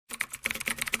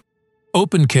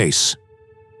Open case.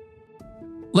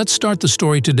 Let's start the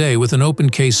story today with an open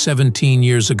case 17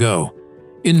 years ago,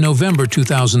 in November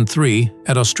 2003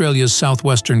 at Australia's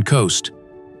southwestern coast.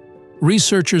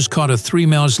 Researchers caught a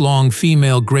 3-miles-long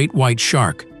female great white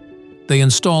shark. They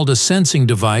installed a sensing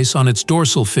device on its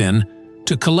dorsal fin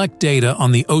to collect data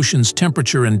on the ocean's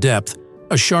temperature and depth,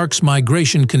 a shark's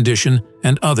migration condition,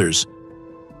 and others.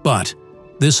 But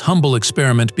this humble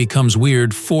experiment becomes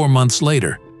weird 4 months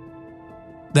later.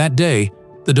 That day,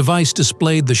 the device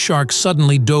displayed the shark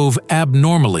suddenly dove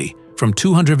abnormally from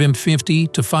 250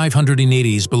 to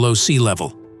 580 below sea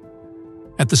level.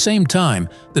 At the same time,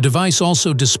 the device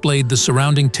also displayed the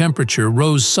surrounding temperature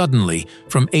rose suddenly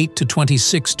from 8 to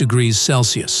 26 degrees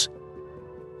Celsius.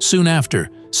 Soon after,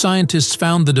 scientists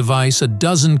found the device a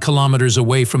dozen kilometers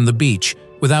away from the beach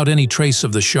without any trace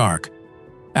of the shark.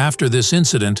 After this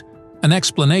incident, an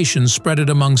explanation spread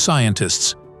among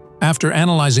scientists. After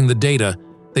analyzing the data,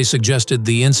 they suggested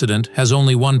the incident has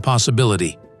only one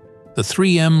possibility. The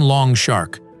 3-m-long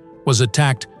shark was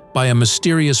attacked by a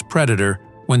mysterious predator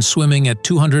when swimming at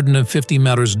 250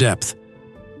 meters depth.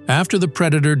 After the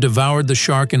predator devoured the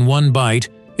shark in one bite,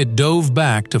 it dove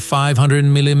back to 500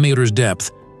 millimeters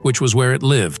depth, which was where it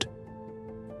lived.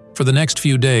 For the next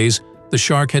few days, the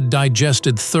shark had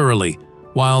digested thoroughly,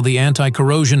 while the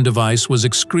anti-corrosion device was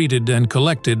excreted and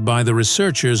collected by the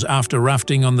researchers after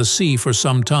rafting on the sea for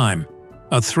some time.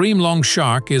 A 3-m-long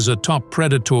shark is a top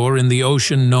predator in the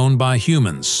ocean known by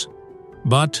humans.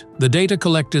 But the data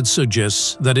collected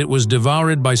suggests that it was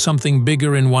devoured by something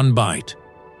bigger in one bite.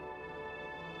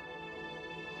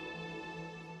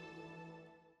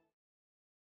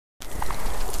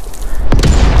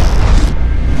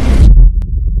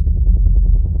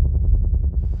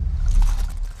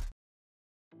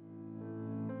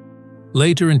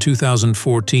 Later in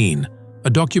 2014, a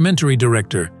documentary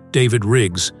director, David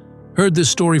Riggs, heard this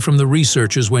story from the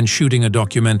researchers when shooting a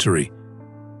documentary.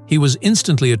 He was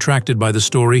instantly attracted by the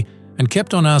story and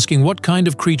kept on asking what kind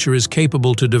of creature is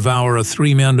capable to devour a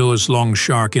 3-meters-long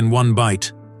shark in one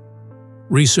bite.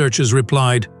 Researchers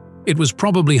replied, it was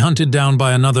probably hunted down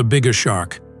by another bigger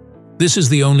shark. This is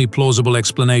the only plausible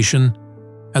explanation,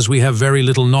 as we have very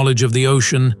little knowledge of the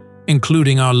ocean,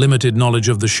 including our limited knowledge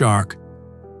of the shark.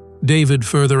 David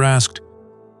further asked,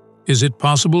 is it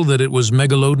possible that it was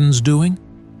Megalodon's doing?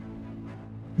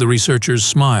 The researchers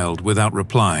smiled without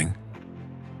replying.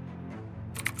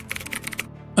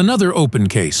 Another open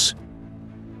case.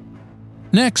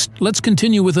 Next, let's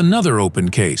continue with another open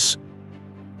case.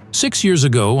 6 years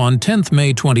ago, on 10th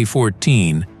May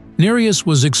 2014, Nereus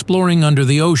was exploring under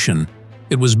the ocean.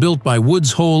 It was built by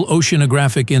Woods Hole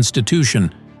Oceanographic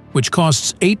Institution, which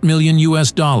costs $8 million.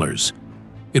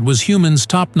 It was humans'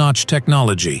 top-notch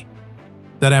technology.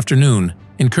 That afternoon,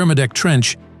 in Kermadec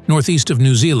Trench, northeast of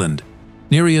New Zealand,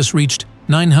 Nereus reached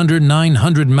 900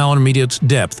 millimeters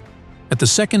depth, at the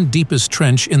second deepest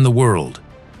trench in the world.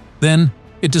 Then,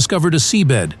 it discovered a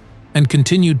seabed and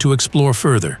continued to explore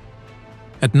further.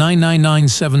 At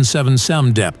 99977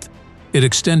 cm depth, it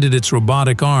extended its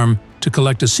robotic arm to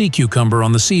collect a sea cucumber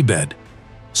on the seabed.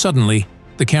 Suddenly,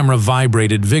 the camera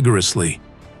vibrated vigorously,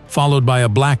 followed by a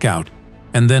blackout,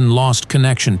 and then lost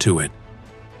connection to it.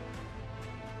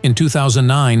 In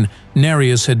 2009,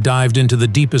 Nereus had dived into the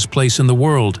deepest place in the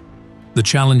world, the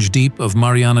Challenge Deep of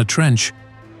Mariana Trench,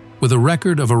 with a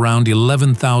record of around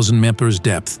 11,000 meters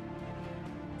depth.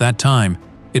 That time,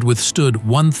 it withstood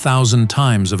 1,000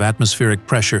 times of atmospheric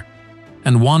pressure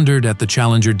and wandered at the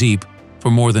Challenger Deep for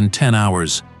more than 10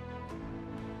 hours.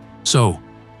 So,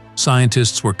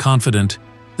 scientists were confident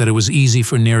that it was easy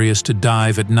for Nereus to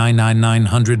dive at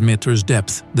 9,900 meters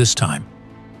depth this time.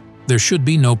 There should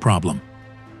be no problem.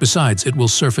 Besides, it will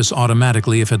surface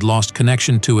automatically if it lost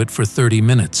connection to it for 30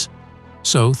 minutes.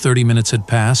 So, 30 minutes had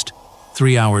passed,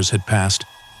 3 hours had passed.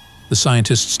 The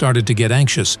scientists started to get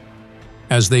anxious,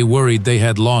 as they worried they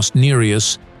had lost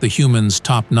Nereus, the human's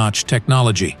top-notch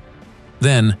technology.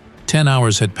 Then, 10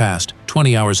 hours had passed,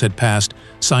 20 hours had passed,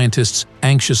 scientists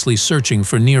anxiously searching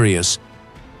for Nereus.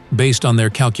 Based on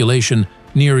their calculation,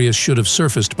 Nereus should have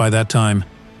surfaced by that time.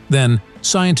 Then,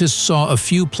 scientists saw a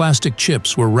few plastic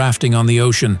chips were rafting on the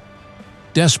ocean.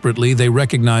 Desperately, they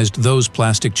recognized those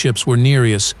plastic chips were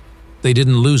Nereus. They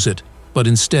didn't lose it, but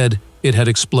instead, it had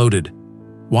exploded.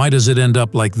 Why does it end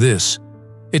up like this?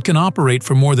 It can operate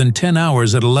for more than 10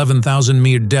 hours at 11,000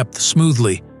 meter depth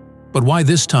smoothly, but why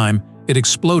this time it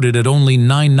exploded at only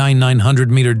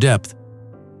 9,900 meter depth?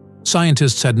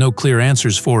 Scientists had no clear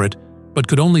answers for it, but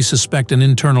could only suspect an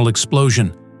internal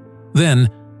explosion. Then,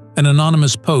 an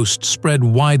anonymous post spread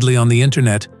widely on the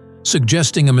internet,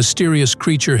 suggesting a mysterious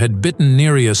creature had bitten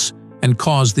Nereus and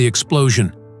caused the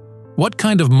explosion. What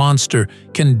kind of monster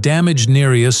can damage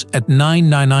Nereus at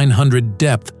 9,900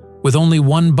 depth with only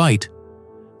one bite?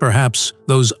 Perhaps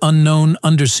those unknown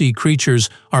undersea creatures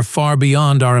are far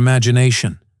beyond our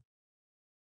imagination.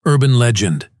 Urban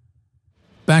legend.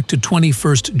 Back to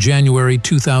 21st January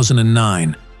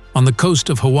 2009, on the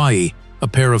coast of Hawaii, a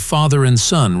pair of father and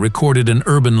son recorded an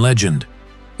urban legend.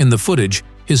 In the footage,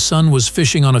 his son was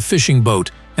fishing on a fishing boat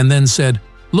and then said,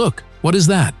 "Look, what is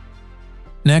that?"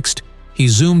 Next, he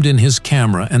zoomed in his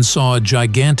camera and saw a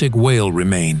gigantic whale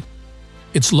remain.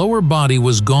 Its lower body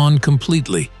was gone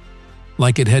completely,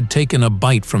 like it had taken a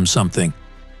bite from something.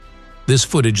 This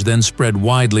footage then spread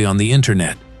widely on the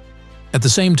internet. At the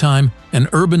same time, an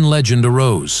urban legend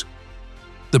arose.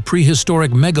 The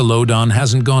prehistoric Megalodon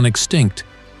hasn't gone extinct.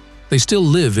 They still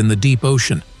live in the deep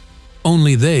ocean.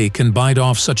 Only they can bite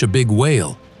off such a big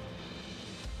whale.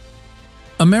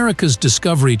 America's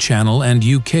Discovery Channel and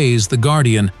UK's The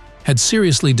Guardian had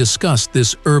seriously discussed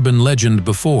this urban legend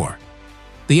before.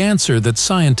 The answer that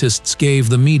scientists gave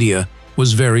the media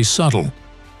was very subtle.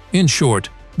 In short,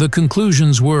 the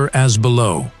conclusions were as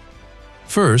below.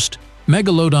 First,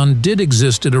 Megalodon did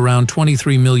exist at around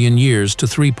 23 million years to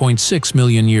 3.6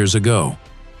 million years ago.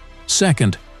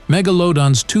 Second,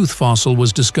 Megalodon's tooth fossil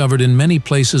was discovered in many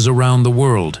places around the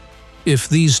world, if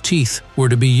these teeth were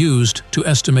to be used to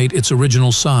estimate its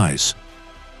original size.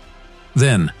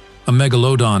 Then, a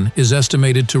Megalodon is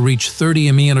estimated to reach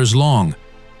 30 meters long,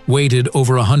 weighted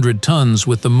over 100 tons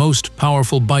with the most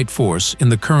powerful bite force in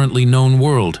the currently known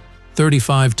world,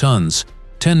 35 tons,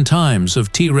 10 times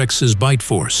of T-Rex's bite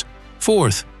force.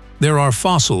 Fourth, there are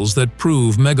fossils that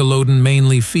prove Megalodon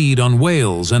mainly feed on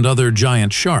whales and other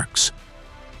giant sharks.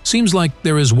 Seems like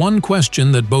there is one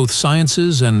question that both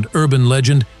sciences and urban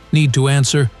legend need to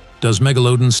answer. Does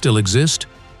Megalodon still exist?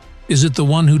 Is it the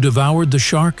one who devoured the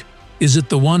shark? Is it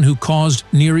the one who caused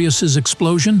Nereus's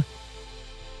explosion?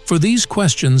 For these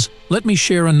questions, let me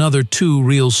share another two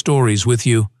real stories with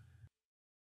you.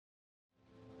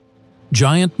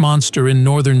 Giant monster in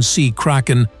northern sea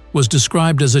kraken was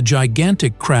described as a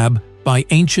gigantic crab by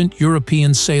ancient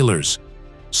European sailors.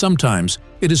 Sometimes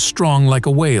it is strong like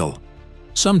a whale.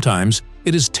 Sometimes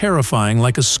it is terrifying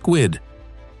like a squid.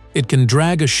 It can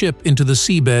drag a ship into the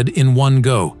seabed in one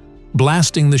go,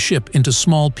 blasting the ship into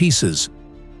small pieces.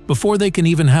 Before they can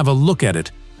even have a look at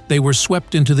it, they were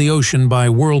swept into the ocean by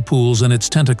whirlpools and its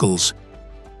tentacles.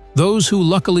 Those who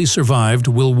luckily survived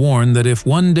will warn that if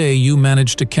one day you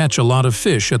manage to catch a lot of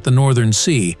fish at the Northern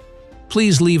Sea,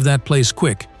 please leave that place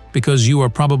quick, because you are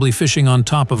probably fishing on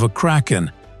top of a kraken,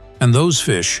 and those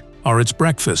fish are its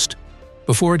breakfast.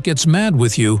 Before it gets mad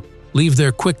with you, leave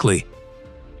there quickly.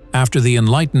 After the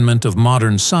enlightenment of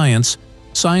modern science,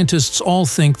 scientists all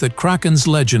think that Kraken's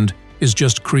legend is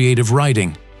just creative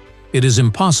writing. It is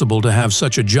impossible to have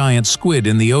such a giant squid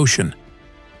in the ocean.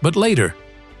 But later,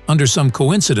 under some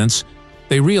coincidence,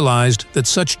 they realized that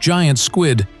such giant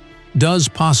squid does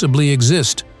possibly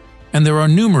exist, and there are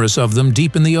numerous of them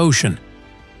deep in the ocean.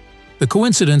 The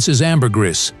coincidence is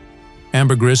ambergris.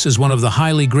 Ambergris is one of the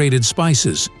highly graded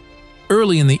spices.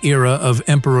 Early in the era of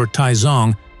Emperor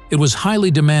Taizong, it was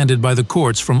highly demanded by the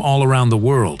courts from all around the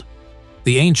world.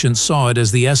 The ancients saw it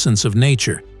as the essence of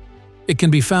nature. It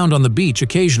can be found on the beach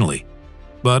occasionally,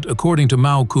 but according to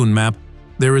Mao Kun map,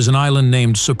 there is an island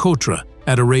named Socotra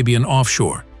at Arabian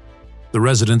offshore. The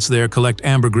residents there collect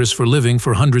ambergris for living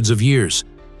for hundreds of years.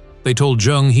 They told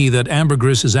Zheng He that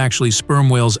ambergris is actually sperm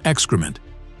whales' excrement,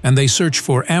 and they search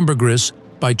for ambergris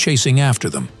by chasing after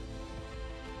them.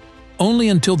 Only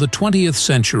until the 20th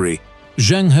century,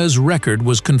 Zheng He's record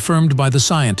was confirmed by the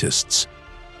scientists.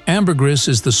 Ambergris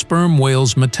is the sperm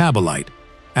whale's metabolite,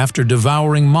 after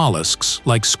devouring mollusks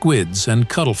like squids and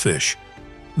cuttlefish.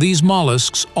 These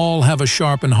mollusks all have a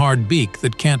sharp and hard beak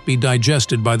that can't be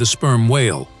digested by the sperm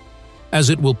whale. As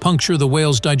it will puncture the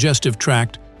whale's digestive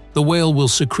tract, the whale will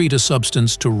secrete a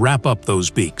substance to wrap up those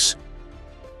beaks.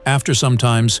 After some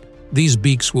time, these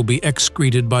beaks will be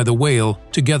excreted by the whale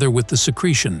together with the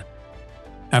secretion.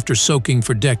 After soaking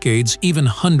for decades, even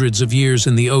hundreds of years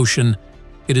in the ocean,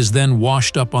 it is then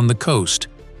washed up on the coast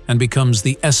and becomes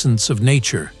the essence of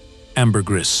nature,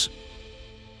 ambergris.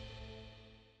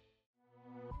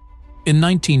 In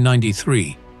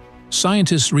 1993,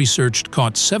 scientists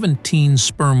caught 17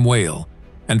 sperm whale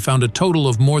and found a total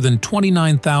of more than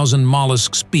 29,000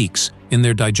 mollusks' beaks in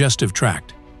their digestive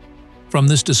tract. From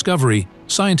this discovery,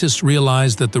 scientists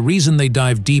realized that the reason they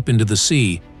dive deep into the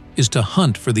sea is to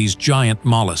hunt for these giant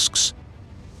mollusks.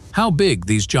 How big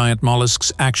these giant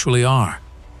mollusks actually are.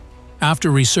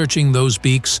 After researching those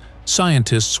beaks,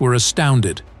 scientists were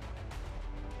astounded.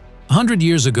 100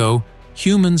 years ago,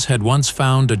 humans had once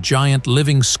found a giant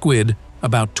living squid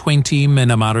about 20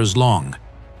 millimeters long.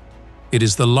 It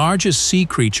is the largest sea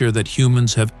creature that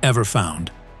humans have ever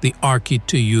found, the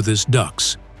Archaeopteryx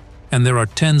ducks, and there are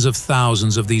tens of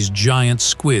thousands of these giant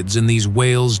squids in these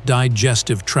whales'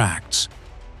 digestive tracts.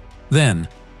 Then,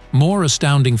 more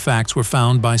astounding facts were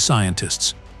found by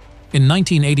scientists. In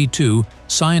 1982,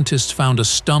 scientists found a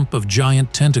stump of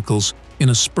giant tentacles in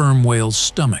a sperm whale's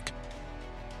stomach.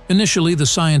 Initially, the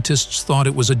scientists thought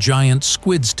it was a giant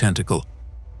squid's tentacle.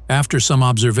 After some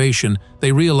observation,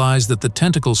 they realized that the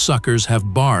tentacle suckers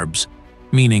have barbs,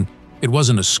 meaning it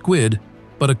wasn't a squid,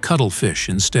 but a cuttlefish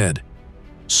instead.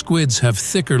 Squids have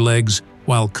thicker legs,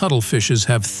 while cuttlefishes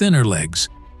have thinner legs.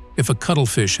 If a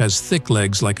cuttlefish has thick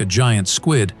legs like a giant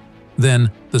squid,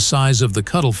 then the size of the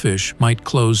cuttlefish might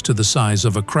close to the size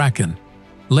of a kraken.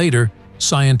 Later,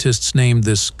 scientists named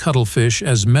this cuttlefish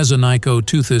as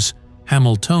Megalodon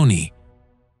hamiltoni.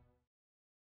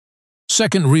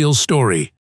 Second real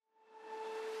story.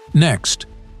 Next,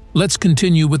 let's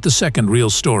continue with the second real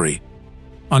story.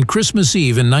 On Christmas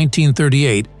Eve in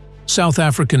 1938, South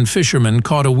African fishermen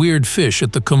caught a weird fish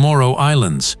at the Comoro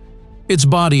Islands. Its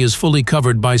body is fully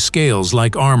covered by scales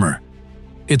like armor.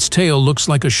 Its tail looks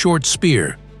like a short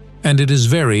spear, and it is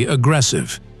very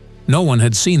aggressive. No one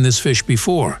had seen this fish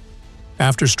before.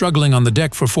 After struggling on the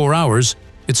deck for 4 hours,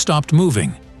 it stopped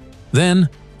moving. Then,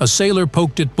 a sailor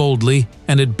poked it boldly,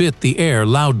 and it bit the air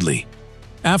loudly.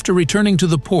 After returning to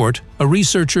the port, a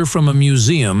researcher from a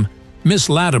museum, Miss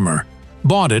Latimer,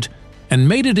 bought it and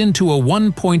made it into a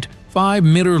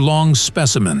 1.5-meter-long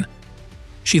specimen.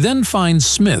 She then finds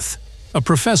Smith, a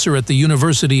professor at the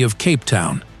University of Cape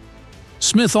Town.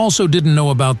 Smith also didn't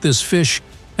know about this fish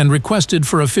and requested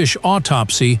for a fish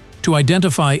autopsy to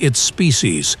identify its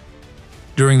species.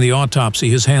 During the autopsy,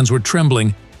 his hands were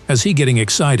trembling as he getting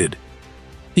excited.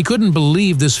 He couldn't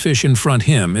believe this fish in front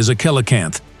him is a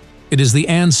coelacanth. It is the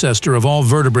ancestor of all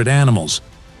vertebrate animals.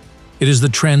 It is the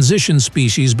transition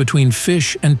species between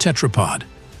fish and tetrapod.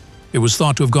 It was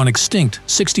thought to have gone extinct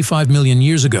 65 million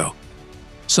years ago.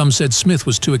 Some said Smith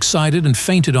was too excited and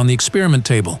fainted on the experiment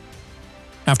table.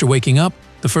 After waking up,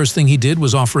 the first thing he did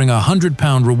was offering a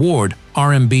 100-pound reward,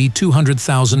 RMB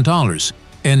 $200,000,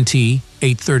 NT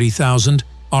 $830,000,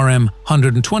 RM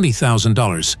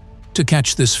 $120,000, to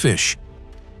catch this fish.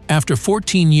 After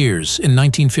 14 years, in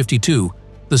 1952,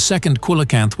 the second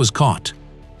coelacanth was caught.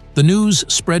 The news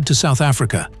spread to South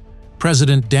Africa.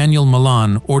 President Daniel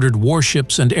Malan ordered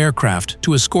warships and aircraft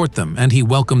to escort them, and he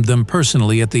welcomed them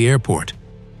personally at the airport.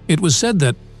 It was said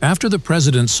that after the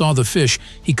president saw the fish,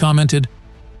 he commented,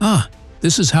 "Ah,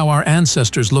 this is how our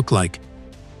ancestors look like."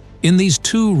 In these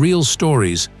two real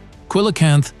stories,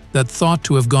 coelacanth that thought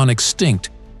to have gone extinct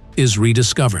is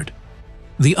rediscovered.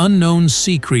 The unknown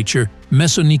sea creature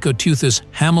Megalodon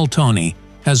hamiltoni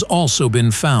has also been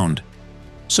found.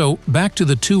 So, back to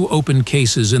the two open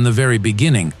cases in the very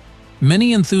beginning,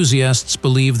 many enthusiasts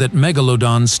believe that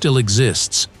Megalodon still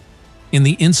exists. In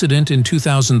the incident in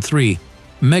 2003,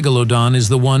 Megalodon is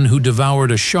the one who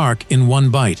devoured a shark in one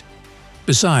bite.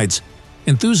 Besides,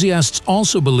 enthusiasts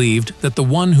also believed that the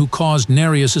one who caused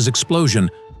Nereus's explosion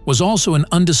was also an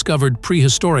undiscovered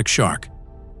prehistoric shark.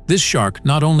 This shark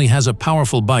not only has a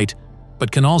powerful bite,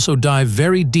 but can also dive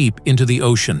very deep into the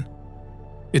ocean.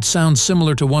 It sounds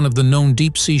similar to one of the known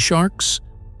deep-sea sharks?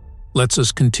 Let's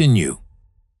us continue.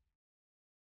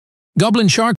 Goblin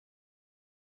shark.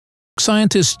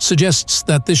 Scientists suggest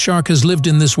that this shark has lived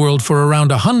in this world for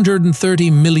around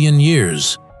 130 million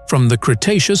years, from the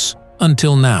Cretaceous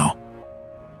until now.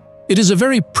 It is a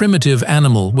very primitive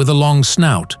animal with a long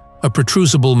snout, a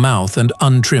protrusible mouth, and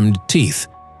untrimmed teeth.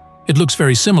 It looks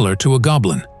very similar to a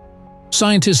goblin.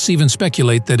 Scientists even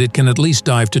speculate that it can at least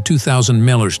dive to 2,000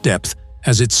 meters depth,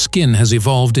 as its skin has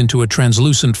evolved into a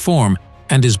translucent form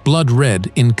and is blood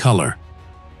red in color.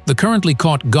 The currently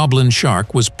caught goblin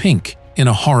shark was pink in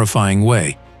a horrifying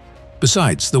way.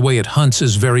 Besides, the way it hunts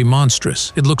is very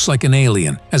monstrous. It looks like an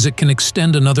alien, as it can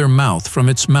extend another mouth from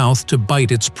its mouth to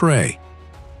bite its prey.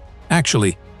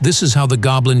 Actually, this is how the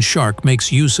goblin shark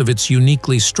makes use of its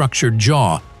uniquely structured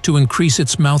jaw to increase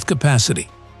its mouth capacity.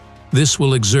 This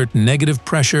will exert negative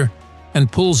pressure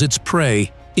and pulls its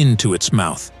prey into its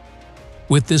mouth.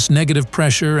 With this negative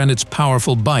pressure and its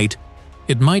powerful bite,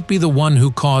 it might be the one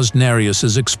who caused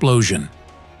Nereus's explosion.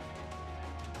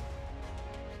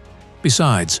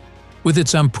 Besides, with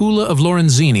its ampulla of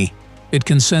Lorenzini, it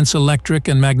can sense electric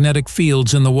and magnetic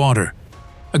fields in the water.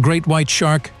 A great white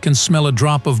shark can smell a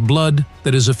drop of blood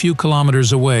that is a few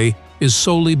kilometers away is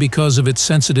solely because of its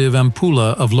sensitive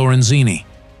ampulla of Lorenzini.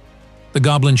 The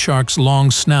goblin shark's long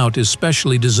snout is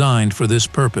specially designed for this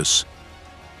purpose.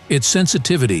 Its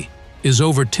sensitivity is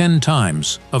over 10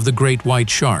 times of the great white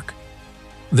shark.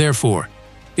 Therefore,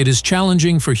 it is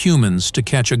challenging for humans to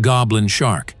catch a goblin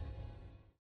shark.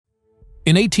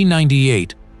 In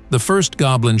 1898, the first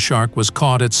goblin shark was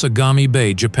caught at Sagami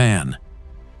Bay, Japan.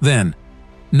 Then,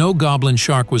 no goblin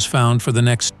shark was found for the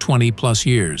next 20-plus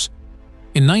years.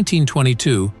 In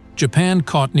 1922, Japan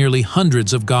caught nearly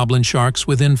hundreds of goblin sharks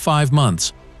within 5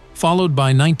 months, followed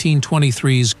by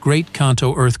 1923's Great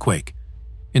Kanto earthquake.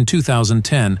 In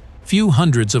 2010, few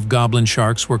hundreds of goblin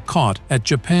sharks were caught at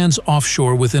Japan's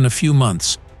offshore within a few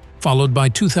months, followed by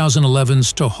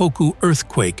 2011's Tohoku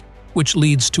earthquake, which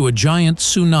leads to a giant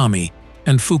tsunami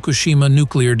and Fukushima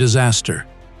nuclear disaster.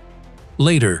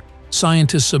 Later,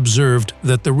 scientists observed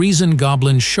that the reason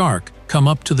goblin shark come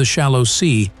up to the shallow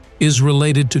sea is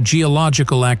related to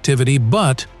geological activity,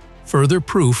 but further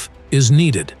proof is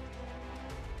needed.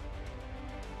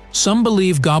 Some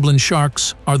believe goblin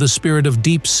sharks are the spirit of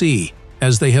deep sea,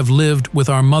 as they have lived with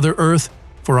our Mother Earth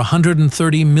for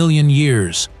 130 million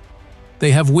years.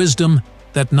 They have wisdom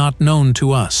that not known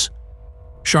to us.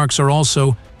 Sharks are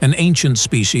also an ancient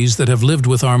species that have lived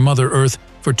with our Mother Earth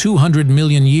for 200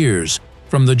 million years,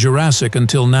 from the Jurassic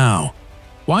until now.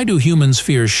 Why do humans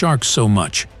fear sharks so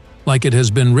much, like it has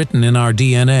been written in our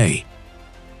DNA?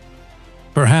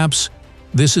 Perhaps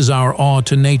this is our awe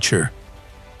to nature.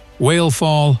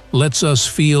 Whalefall lets us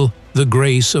feel the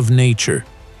grace of nature.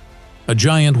 A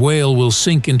giant whale will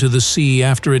sink into the sea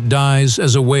after it dies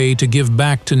as a way to give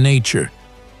back to nature.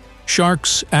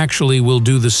 Sharks actually will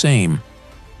do the same.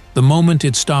 The moment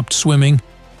it stopped swimming,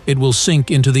 it will sink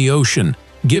into the ocean,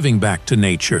 giving back to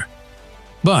nature.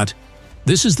 But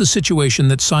this is the situation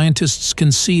that scientists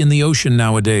can see in the ocean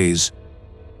nowadays.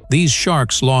 These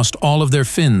sharks lost all of their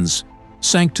fins,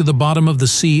 sank to the bottom of the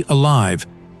sea alive,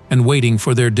 and waiting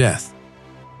for their death.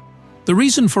 The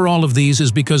reason for all of these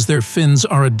is because their fins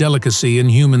are a delicacy in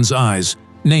humans' eyes,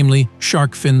 namely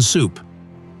shark fin soup.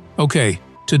 Okay,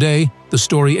 today the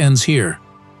story ends here.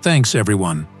 Thanks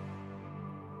everyone.